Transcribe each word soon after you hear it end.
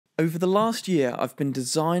Over the last year, I've been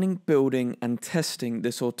designing, building, and testing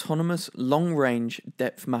this autonomous, long-range,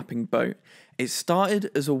 depth mapping boat. It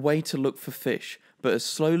started as a way to look for fish, but has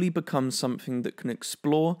slowly become something that can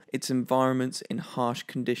explore its environments in harsh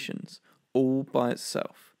conditions, all by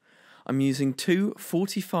itself. I'm using two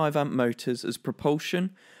 45 amp motors as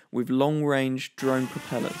propulsion with long-range drone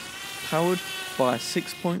propellers, powered by a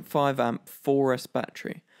 6.5 amp 4S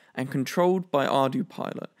battery, and controlled by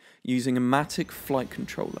Ardupilot using a Matic flight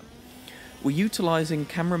controller. We're utilising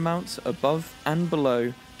camera mounts above and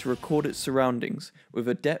below to record its surroundings with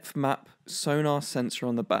a depth map sonar sensor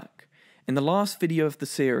on the back. In the last video of the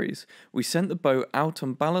series, we sent the boat out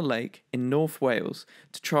on Bala Lake in North Wales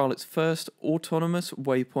to trial its first autonomous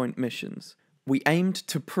waypoint missions. We aimed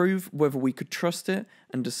to prove whether we could trust it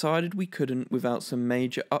and decided we couldn't without some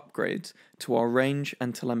major upgrades to our range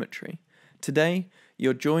and telemetry. Today,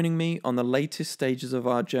 you're joining me on the latest stages of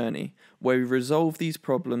our journey, where we resolve these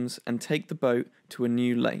problems and take the boat to a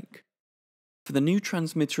new lake. For the new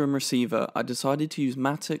transmitter and receiver, I decided to use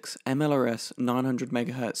Matic's MLRS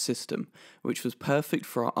 900MHz system, which was perfect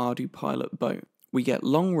for our Ardupilot boat. We get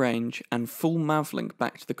long range and full MAV link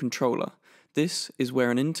back to the controller. This is where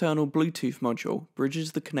an internal Bluetooth module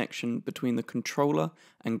bridges the connection between the controller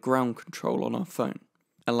and ground control on our phone,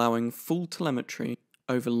 allowing full telemetry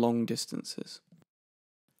over long distances.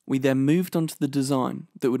 We then moved on to the design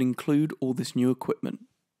that would include all this new equipment.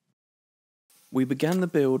 We began the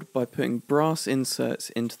build by putting brass inserts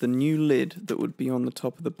into the new lid that would be on the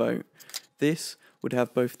top of the boat. This would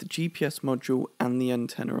have both the GPS module and the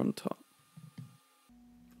antenna on top.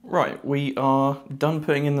 Right, we are done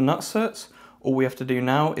putting in the nutserts. All we have to do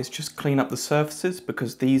now is just clean up the surfaces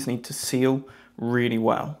because these need to seal really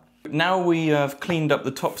well. Now we have cleaned up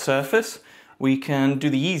the top surface, we can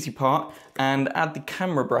do the easy part and add the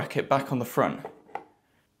camera bracket back on the front.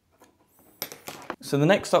 So the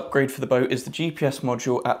next upgrade for the boat is the GPS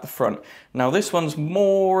module at the front. Now this one's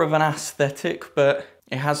more of an aesthetic, but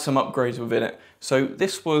it has some upgrades within it. So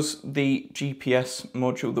this was the GPS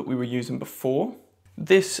module that we were using before.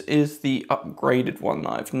 This is the upgraded one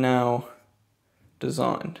that I've now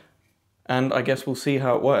designed. And I guess we'll see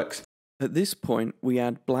how it works. At this point, we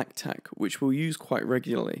add black tack, which we'll use quite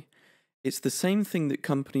regularly. It's the same thing that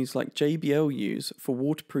companies like JBL use for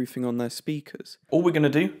waterproofing on their speakers. All we're going to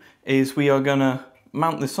do is we are going to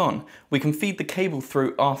mount this on. We can feed the cable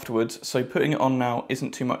through afterwards, so putting it on now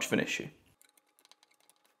isn't too much of an issue.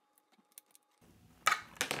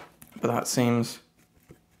 But that seems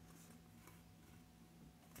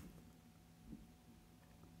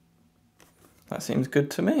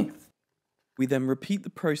good to me. We then repeat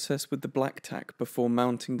the process with the black tack before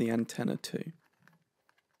mounting the antenna too.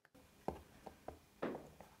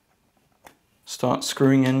 Start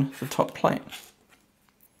screwing in the top plate.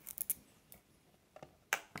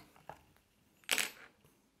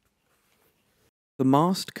 The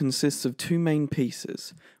mast consists of two main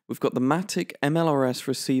pieces. We've got the Matic MLRS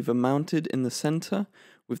receiver mounted in the centre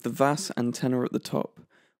with the VAS antenna at the top.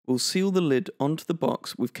 We'll seal the lid onto the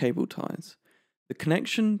box with cable ties. The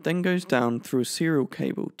connection then goes down through a serial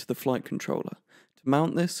cable to the flight controller. To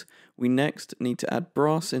mount this, we next need to add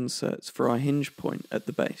brass inserts for our hinge point at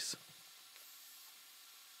the base.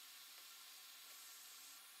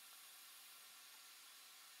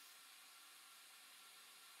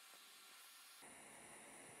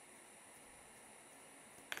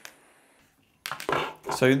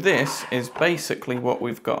 So this is basically what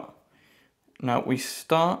we've got. Now we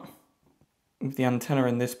start with the antenna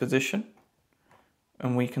in this position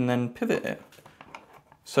and we can then pivot it.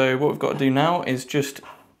 So what we've got to do now is just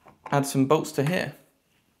add some bolts to here.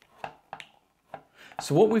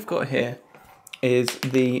 So what we've got here is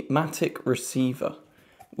the Matic receiver.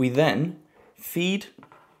 We then feed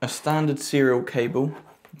a standard serial cable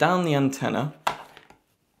down the antenna,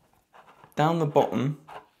 down the bottom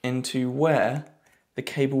into where the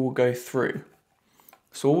cable will go through.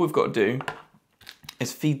 So all we've got to do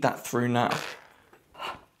is feed that through now.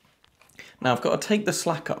 Now I've got to take the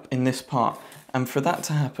slack up in this part, and for that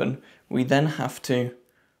to happen, we then have to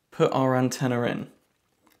put our antenna in.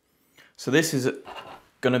 So this is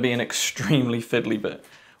going to be an extremely fiddly bit,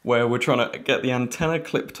 where we're trying to get the antenna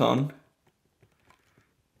clipped on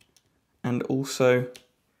and also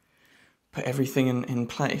put everything in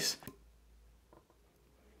place.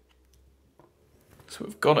 So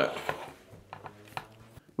we've got it.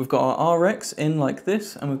 We've got our RX in like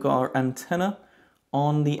this, and we've got our antenna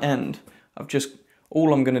on the end.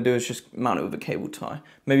 All I'm going to do is just mount it with a cable tie.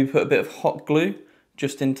 Maybe put a bit of hot glue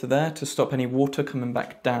just into there to stop any water coming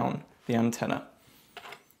back down the antenna.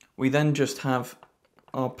 We then just have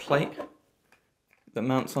our plate that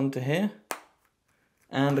mounts onto here,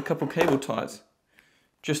 and a couple cable ties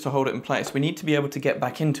just to hold it in place. We need to be able to get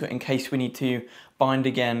back into it in case we need to bind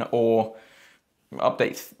again or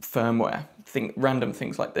update firmware, random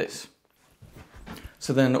things like this.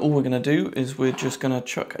 So then all we're going to do is we're just going to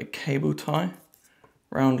chuck a cable tie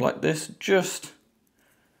round like this, just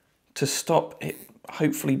to stop it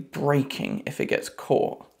hopefully breaking if it gets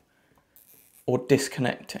caught or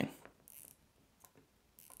disconnecting.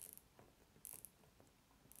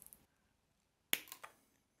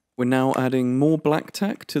 We're now adding more black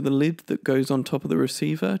tack to the lid that goes on top of the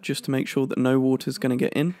receiver, just to make sure that no water's going to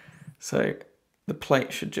get in. So the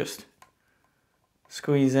plate should just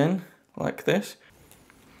squeeze in like this.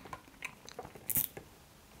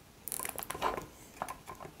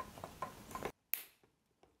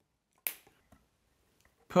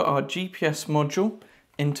 Put our GPS module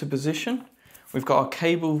into position. We've got our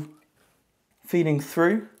cable feeding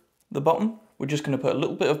through the bottom. We're just going to put a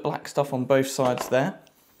little bit of black stuff on both sides there.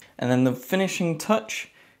 And then the finishing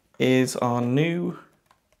touch is our new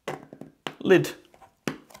lid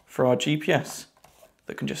for our GPS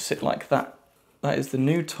that can just sit like that. That is the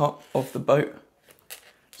new top of the boat.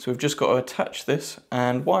 So we've just got to attach this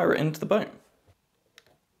and wire it into the boat.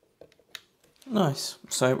 Nice,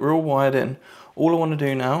 so we're all wired in. All I want to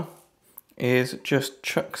do now is just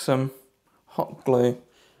chuck some hot glue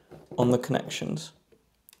on the connections.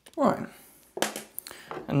 Right,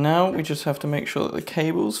 and now we just have to make sure that the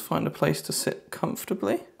cables find a place to sit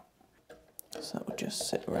comfortably. So that will just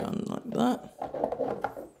sit around like that.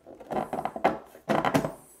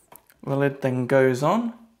 The lid then goes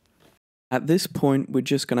on. At this point, we're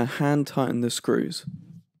just going to hand tighten the screws.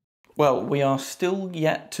 Well, we are still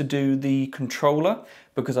yet to do the controller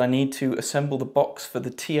because I need to assemble the box for the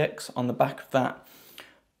TX on the back of that.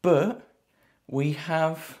 But we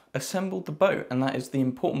have assembled the boat, and that is the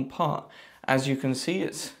important part. As you can see,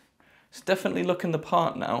 it's definitely looking the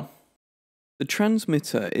part now. The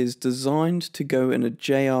transmitter is designed to go in a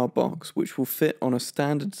JR box, which will fit on a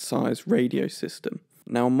standard size radio system.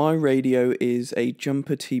 Now, my radio is a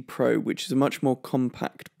Jumper T Pro, which is a much more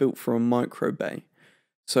compact, built for a micro bay.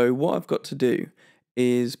 So what I've got to do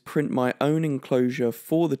is print my own enclosure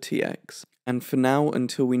for the TX, and for now,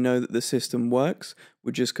 until we know that the system works,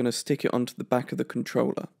 we're just going to stick it onto the back of the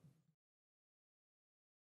controller.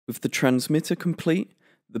 With the transmitter complete,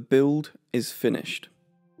 the build is finished.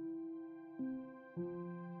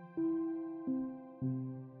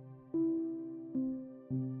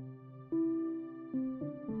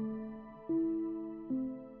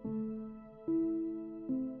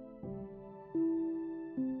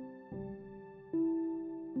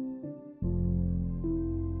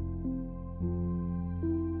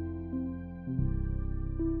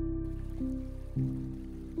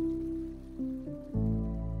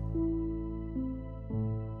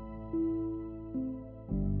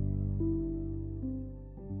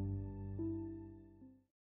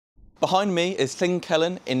 Behind me is Llyn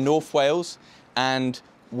Celyn in North Wales, and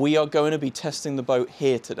we are going to be testing the boat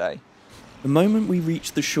here today. The moment we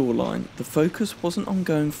reached the shoreline, the focus wasn't on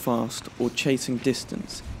going fast or chasing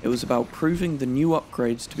distance. It was about proving the new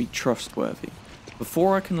upgrades to be trustworthy.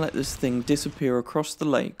 Before I can let this thing disappear across the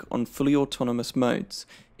lake on fully autonomous modes,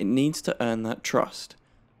 it needs to earn that trust.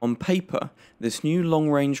 On paper, this new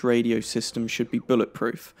long-range radio system should be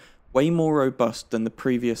bulletproof, way more robust than the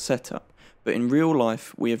previous setup. But in real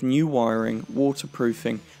life, we have new wiring,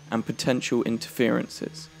 waterproofing, and potential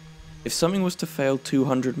interferences. If something was to fail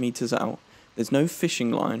 200 meters out, there's no fishing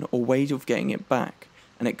line or way of getting it back,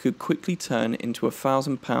 and it could quickly turn into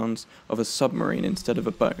 1,000 pounds of a submarine instead of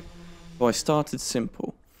a boat. So I started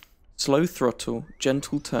simple. Slow throttle,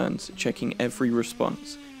 gentle turns, checking every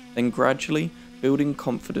response. Then gradually, building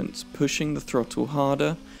confidence, pushing the throttle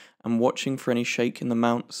harder, and watching for any shake in the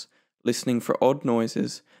mounts, listening for odd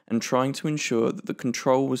noises, and trying to ensure that the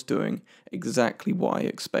control was doing exactly what I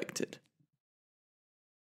expected.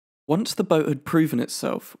 Once the boat had proven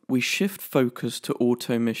itself, we shift focus to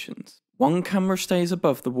auto missions. One camera stays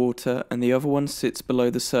above the water and the other one sits below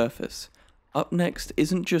the surface. Up next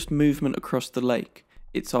isn't just movement across the lake,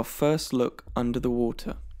 it's our first look under the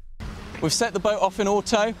water. We've set the boat off in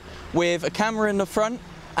auto with a camera in the front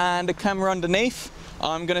and a camera underneath.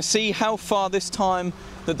 I'm going to see how far this time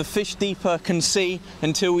that the fish deeper can see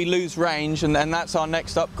until we lose range, and then that's our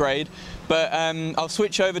next upgrade. But I'll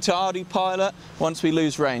switch over to Ardupilot once we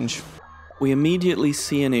lose range. We immediately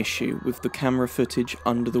see an issue with the camera footage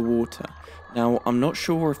under the water. Now, I'm not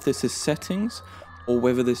sure if this is settings or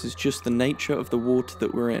whether this is just the nature of the water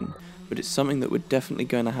that we're in, but it's something that we're definitely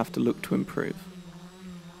going to have to look to improve.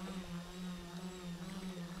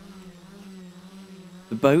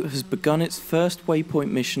 The boat has begun its first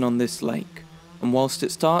waypoint mission on this lake. and whilst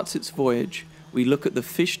it starts its voyage, we look at the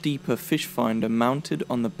Fish Deeper fish finder mounted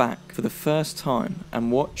on the back for the first time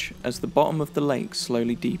and watch as the bottom of the lake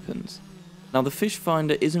slowly deepens. Now the fish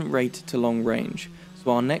finder isn't rated to long range,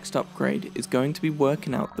 so our next upgrade is going to be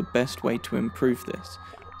working out the best way to improve this,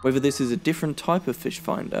 whether this is a different type of fish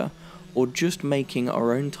finder or just making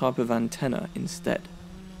our own type of antenna instead.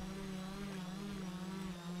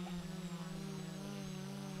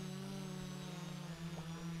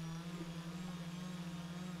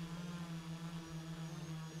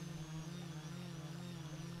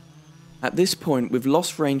 At this point we've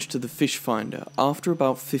lost range to the fish finder after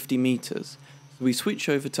about 50 meters, so we switch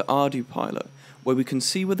over to Ardupilot where we can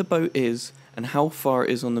see where the boat is and how far it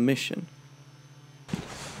is on the mission.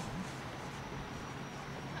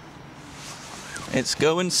 It's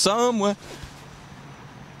going somewhere.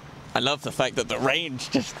 I love the fact that the range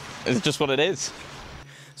is just what it is.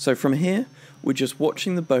 So from here, we're just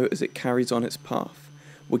watching the boat as it carries on its path.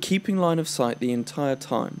 We're keeping line of sight the entire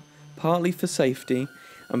time, partly for safety,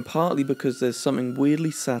 and partly because there's something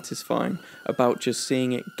weirdly satisfying about just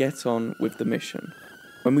seeing it get on with the mission.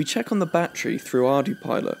 When we check on the battery through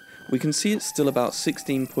Ardupilot, we can see it's still about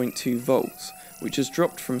 16.2 volts, which has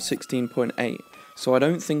dropped from 16.8, so I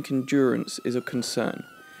don't think endurance is a concern.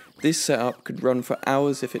 This setup could run for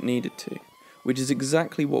hours if it needed to, which is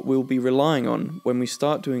exactly what we'll be relying on when we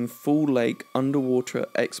start doing full lake underwater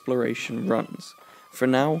exploration runs. For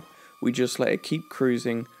now, we just let it keep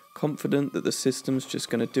cruising, confident that the system's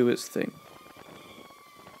just going to do its thing.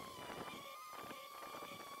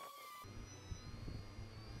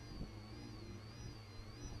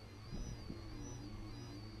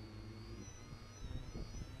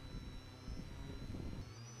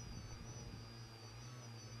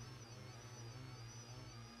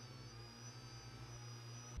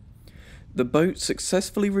 The boat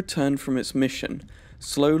successfully returned from its mission,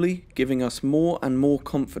 slowly giving us more and more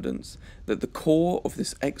confidence that the core of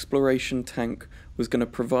this exploration tank was going to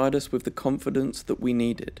provide us with the confidence that we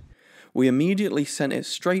needed. We immediately sent it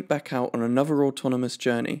straight back out on another autonomous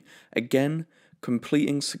journey, again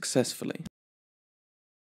completing successfully.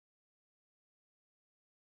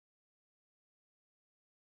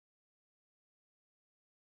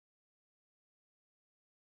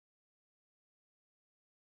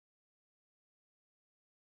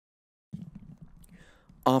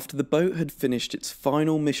 After the boat had finished its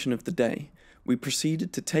final mission of the day, we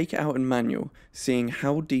proceeded to take it out in manual, seeing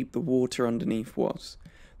how deep the water underneath was.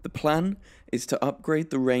 The plan is to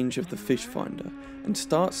upgrade the range of the fish finder and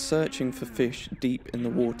start searching for fish deep in the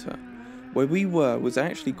water. Where we were was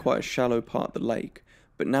actually quite a shallow part of the lake,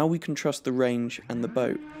 but now we can trust the range and the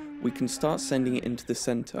boat, we can start sending it into the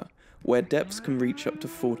centre, where depths can reach up to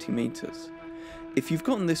 40 meters. If you've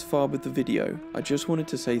gotten this far with the video, I just wanted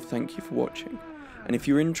to say thank you for watching. And if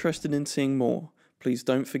you're interested in seeing more, please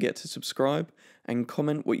don't forget to subscribe and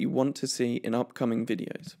comment what you want to see in upcoming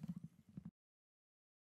videos.